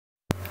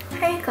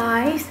Hey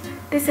guys,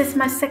 this is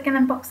my second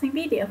unboxing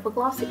video for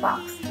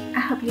Glossybox. I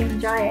hope you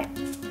enjoy it.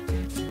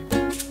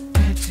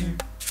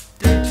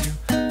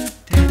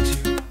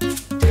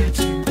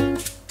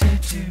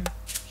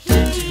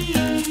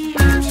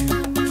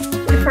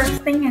 The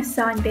first thing I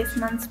saw in this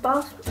month's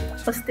box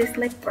was this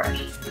lip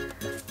brush.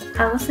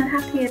 I wasn't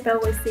happy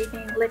about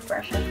receiving lip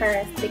brush at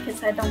first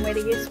because I don't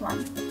really use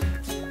one.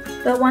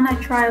 But when I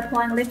try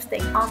applying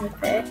lipstick on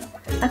with it,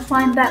 I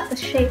find that the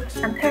shape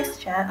and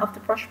texture of the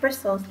brush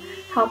bristles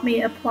help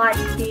me apply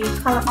the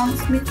color on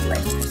smoothly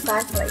and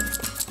precisely.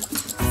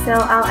 So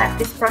I'll add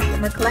this brush to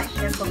my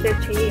collection for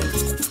future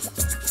use.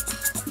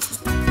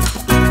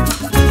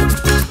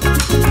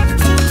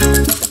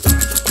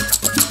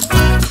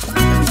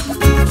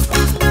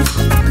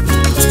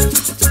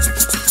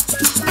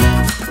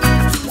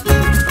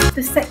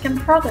 The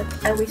second product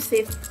I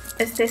received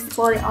is this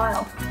body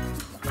oil.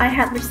 I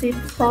had received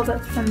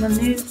products from the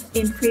Nude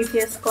in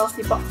previous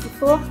Glossybox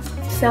before,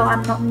 so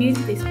I'm not new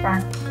to this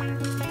brand.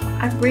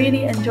 I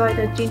really enjoy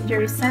the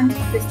gingery scent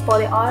of this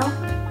body oil,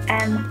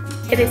 and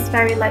it is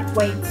very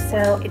lightweight,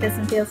 so it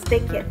doesn't feel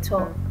sticky at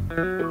all.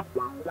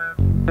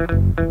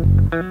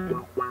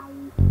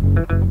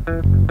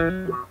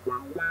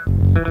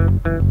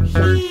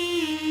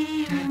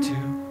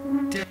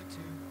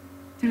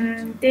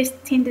 This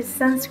tinted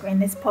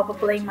sunscreen is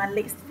probably my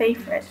least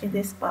favorite in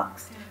this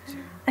box.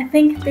 I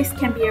think this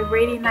can be a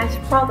really nice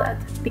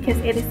product because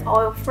it is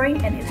oil-free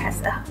and it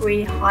has a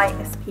really high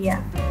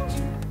SPF.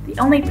 The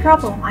only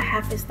problem I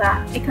have is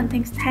that it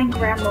contains 10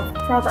 grams of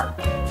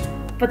product,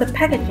 but the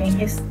packaging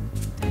is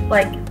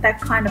like that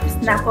kind of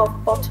snap-off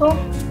bottle.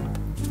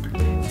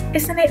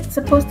 Isn't it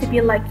supposed to be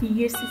like you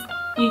use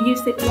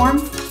it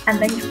once and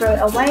then you throw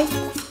it away?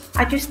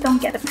 I just don't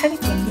get the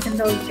packaging even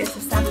though it's just a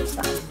sample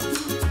size.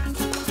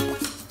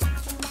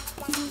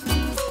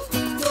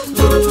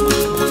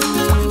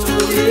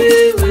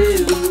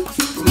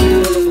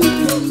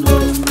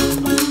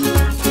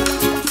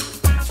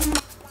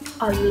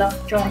 I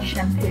love dry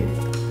shampoo.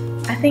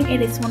 I think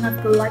it is one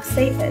of the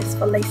lifesavers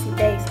for lazy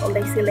days or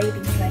lazy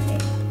ladies like me.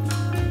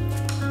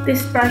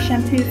 This dry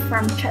shampoo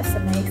from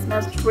Tresemme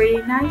smells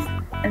really nice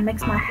and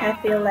makes my hair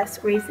feel less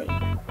greasy.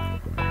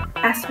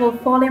 As for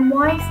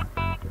volume-wise,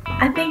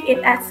 I think it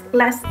adds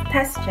less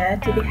texture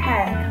to the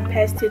hair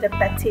compared to the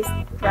Batiste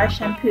dry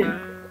shampoo.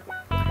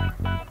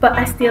 But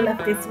I still love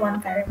this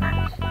one very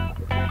much.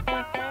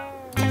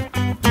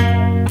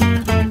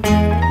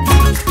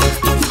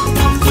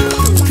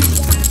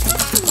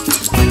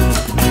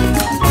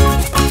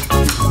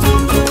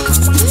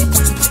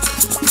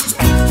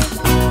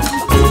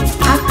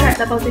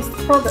 About this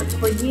product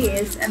for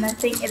years, and I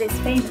think it is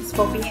famous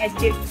for being a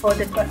dupe for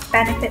the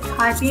Benefit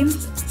High Beam.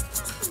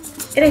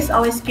 It is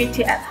always good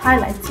to add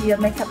highlight to your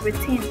makeup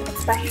routine,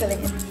 especially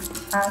in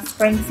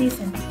spring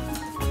season.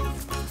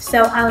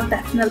 So I'll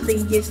definitely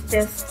use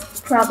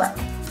this product.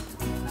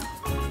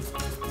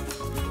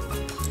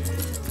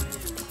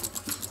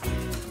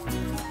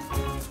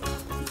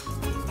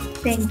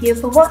 Thank you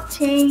for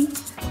watching.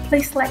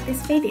 Please like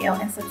this video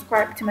and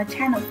subscribe to my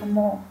channel for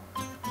more.